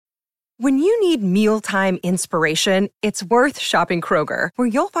When you need mealtime inspiration, it's worth shopping Kroger, where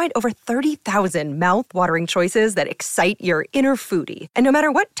you'll find over 30,000 mouth-watering choices that excite your inner foodie. And no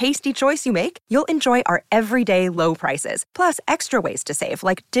matter what tasty choice you make, you'll enjoy our everyday low prices, plus extra ways to save,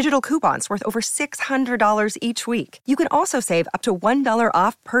 like digital coupons worth over $600 each week. You can also save up to $1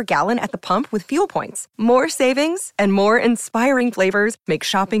 off per gallon at the pump with fuel points. More savings and more inspiring flavors make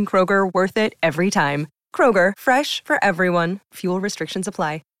shopping Kroger worth it every time. Kroger, fresh for everyone. Fuel restrictions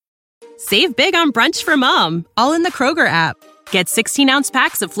apply. Save big on brunch for mom, all in the Kroger app. Get 16-ounce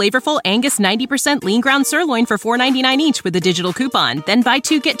packs of flavorful Angus 90% lean ground sirloin for $4.99 each with a digital coupon. Then buy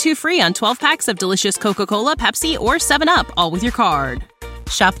 2, get 2 free on 12 packs of delicious Coca-Cola, Pepsi, or 7-Up, all with your card.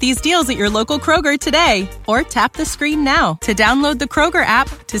 Shop these deals at your local Kroger today, or tap the screen now to download the Kroger app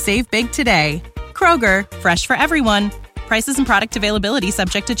to save big today. Kroger, fresh for everyone. Prices and product availability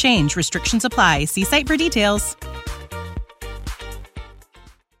subject to change. Restrictions apply. See site for details.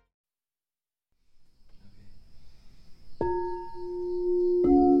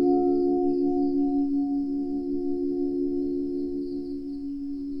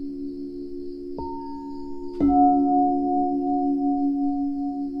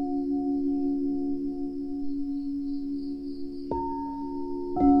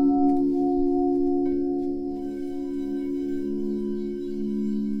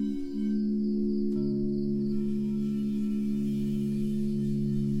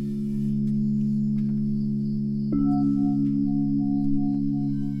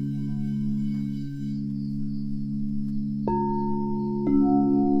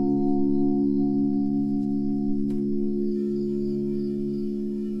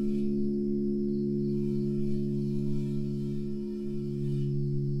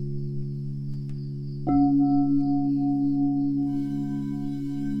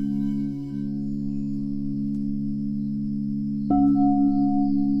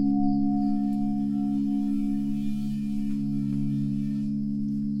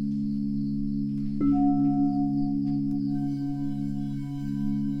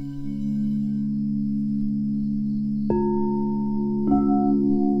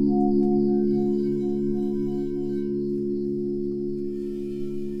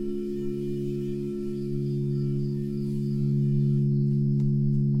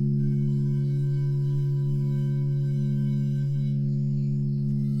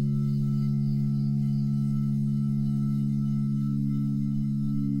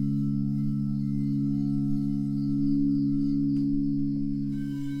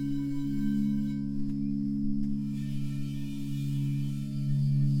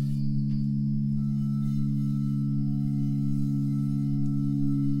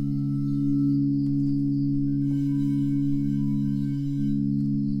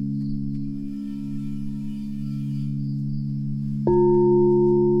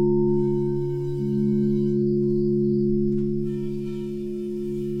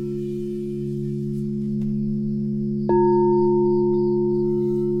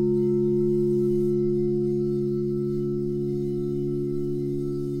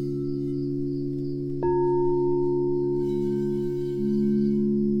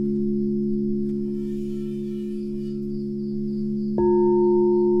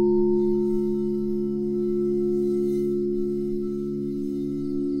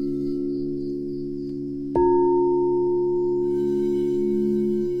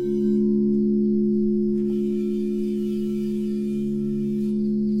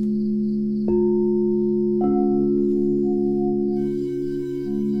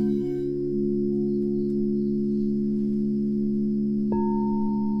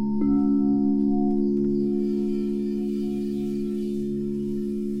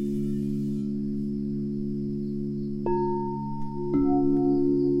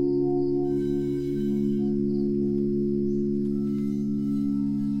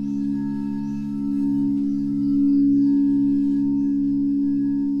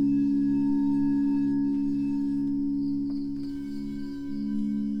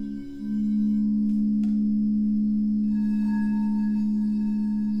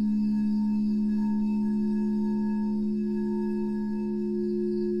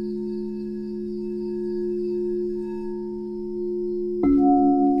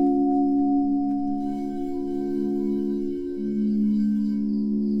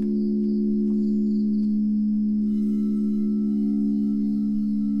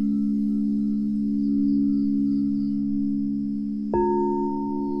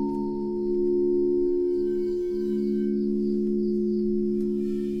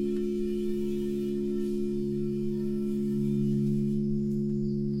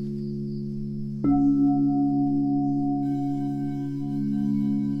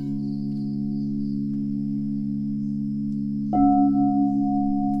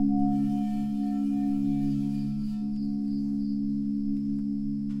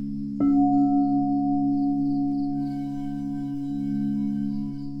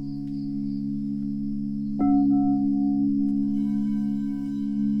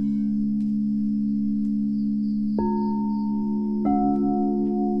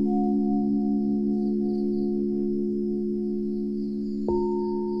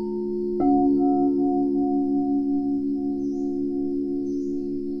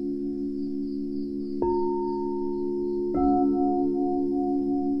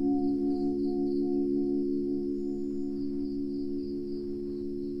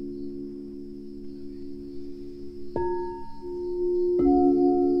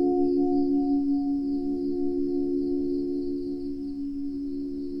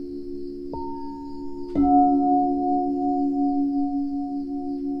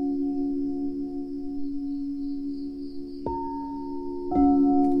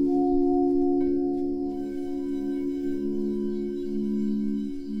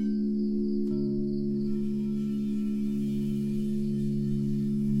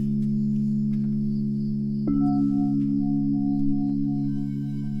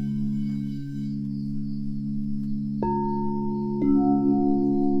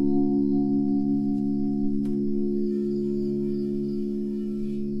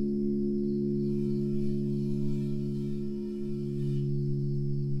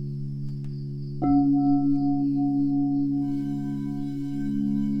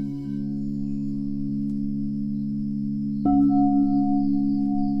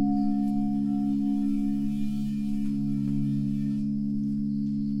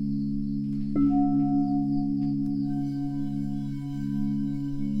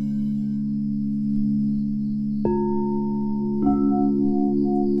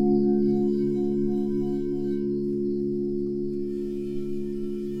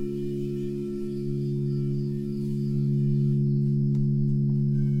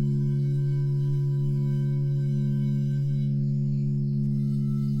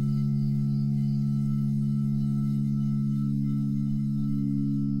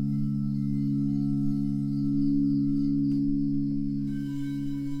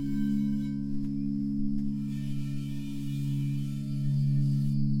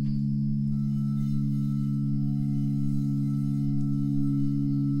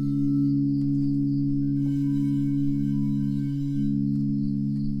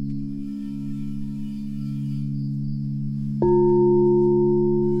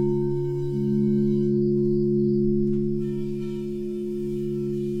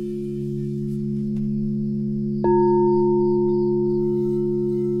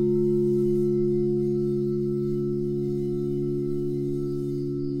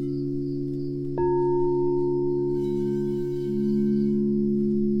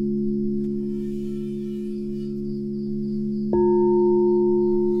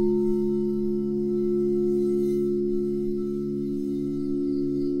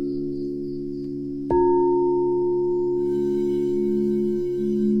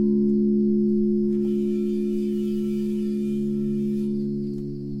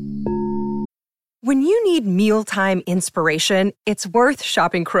 need mealtime inspiration, it's worth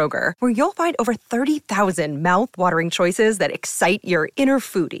shopping Kroger, where you'll find over 30,000 mouth-watering choices that excite your inner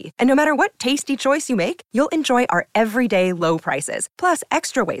foodie. And no matter what tasty choice you make, you'll enjoy our everyday low prices, plus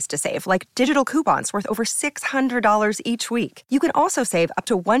extra ways to save, like digital coupons worth over $600 each week. You can also save up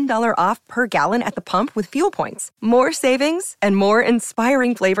to $1 off per gallon at the pump with fuel points. More savings and more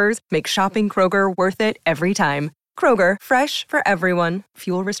inspiring flavors make shopping Kroger worth it every time. Kroger, fresh for everyone.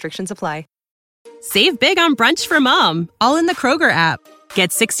 Fuel restrictions apply. Save big on brunch for mom, all in the Kroger app. Get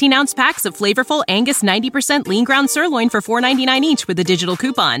 16-ounce packs of flavorful Angus 90% lean ground sirloin for $4.99 each with a digital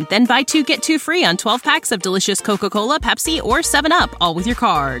coupon. Then buy 2, get 2 free on 12 packs of delicious Coca-Cola, Pepsi, or 7-Up, all with your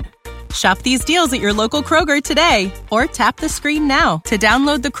card. Shop these deals at your local Kroger today, or tap the screen now to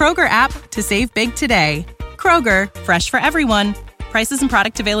download the Kroger app to save big today. Kroger, fresh for everyone. Prices and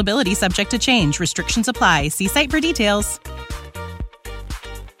product availability subject to change. Restrictions apply. See site for details.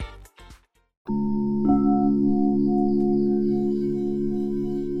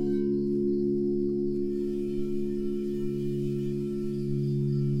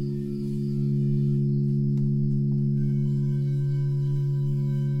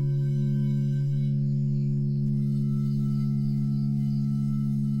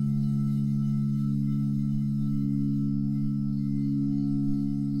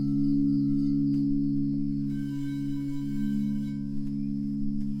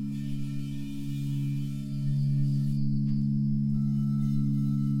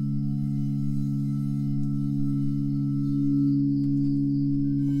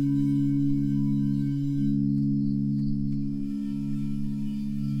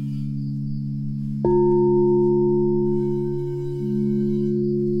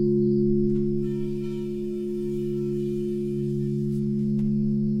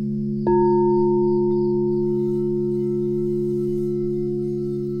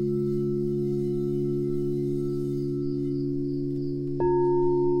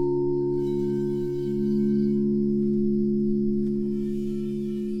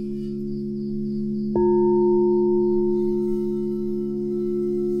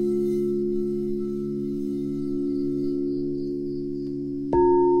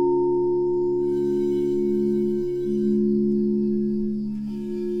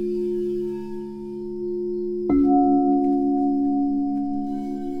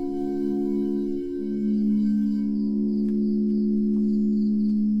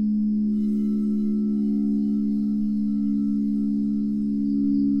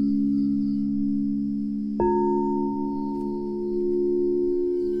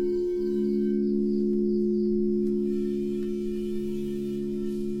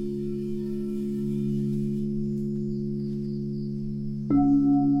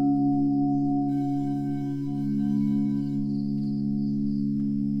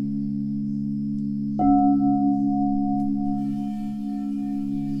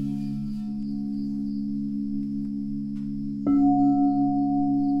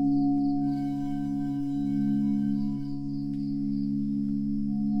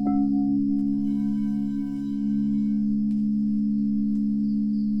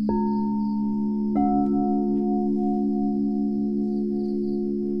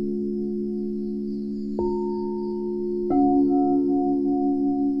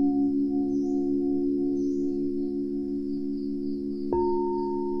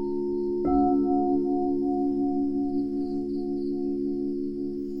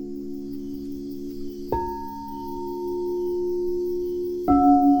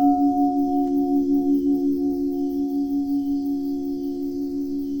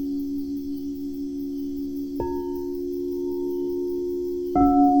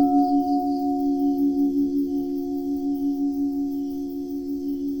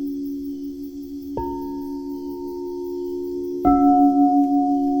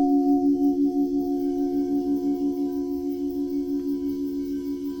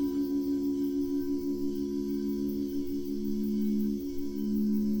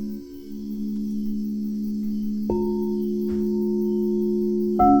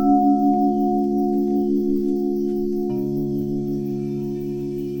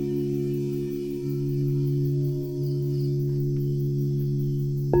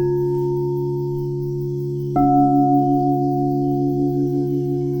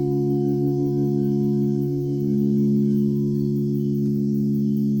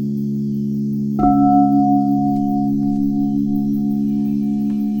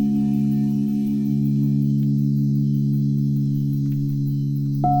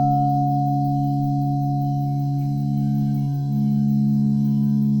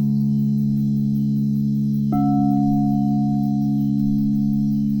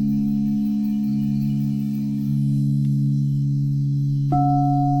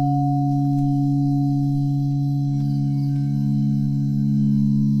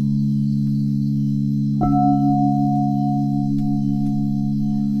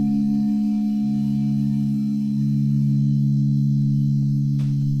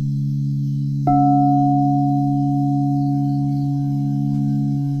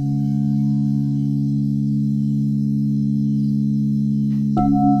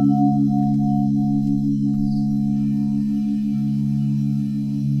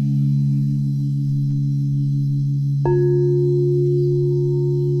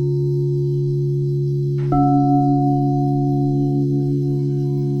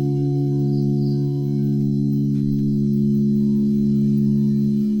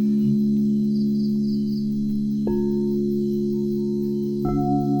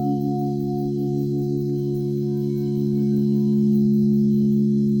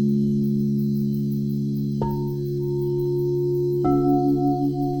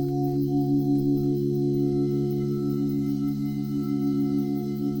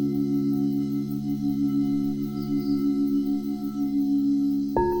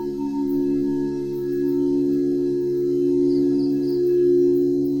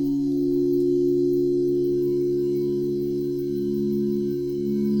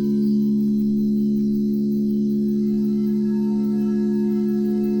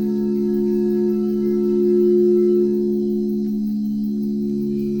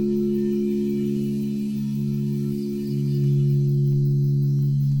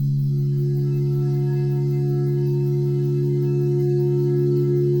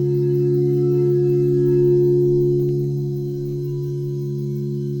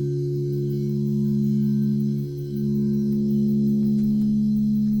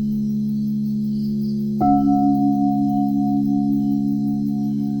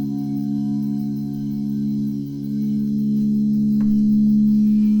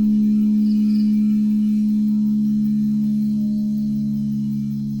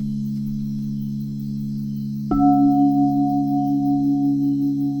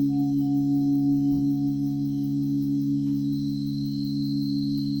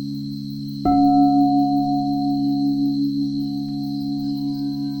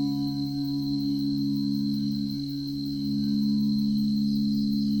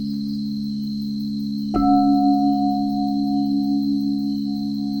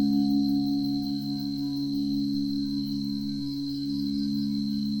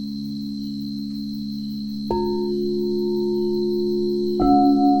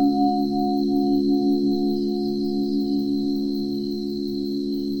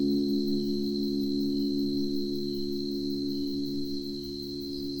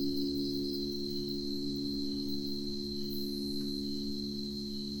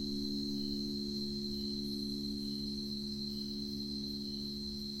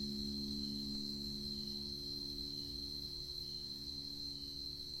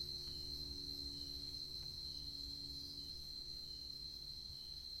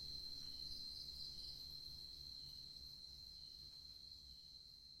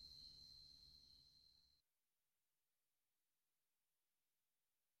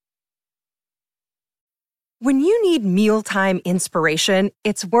 When you need mealtime inspiration,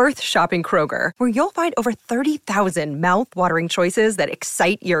 it's worth shopping Kroger, where you'll find over 30,000 mouth-watering choices that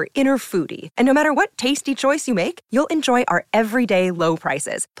excite your inner foodie. And no matter what tasty choice you make, you'll enjoy our everyday low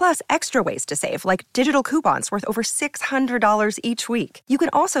prices, plus extra ways to save, like digital coupons worth over $600 each week. You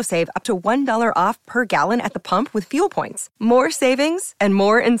can also save up to $1 off per gallon at the pump with fuel points. More savings and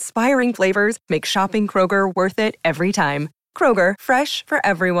more inspiring flavors make shopping Kroger worth it every time. Kroger, fresh for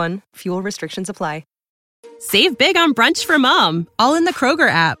everyone. Fuel restrictions apply. Save big on brunch for mom, all in the Kroger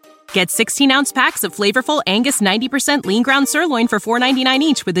app. Get 16-ounce packs of flavorful Angus 90% lean ground sirloin for $4.99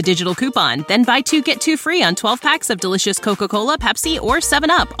 each with a digital coupon. Then buy 2, get 2 free on 12 packs of delicious Coca-Cola, Pepsi, or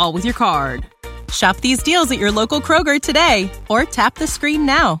 7-Up, all with your card. Shop these deals at your local Kroger today, or tap the screen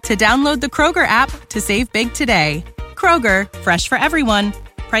now to download the Kroger app to save big today. Kroger, fresh for everyone.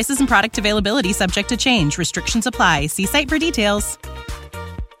 Prices and product availability subject to change. Restrictions apply. See site for details.